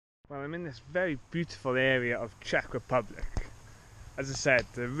Well, I'm in this very beautiful area of Czech Republic. As I said,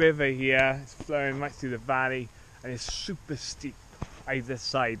 the river here is flowing right through the valley and it's super steep either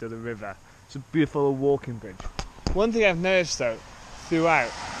side of the river. It's a beautiful walking bridge. One thing I've noticed though,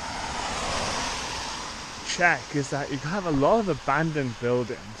 throughout Czech, is that you have a lot of abandoned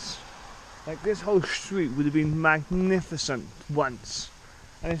buildings. Like this whole street would have been magnificent once,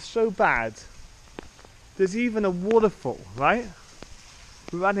 and it's so bad. There's even a waterfall, right?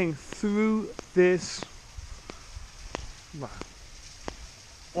 Running through this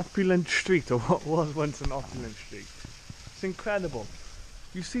opulent street, or what was once an opulent street. It's incredible.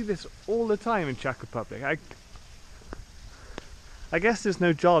 You see this all the time in Czech Republic. I guess there's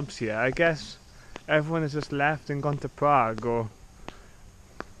no jobs here. I guess everyone has just left and gone to Prague or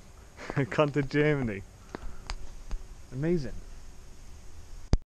gone to Germany. Amazing.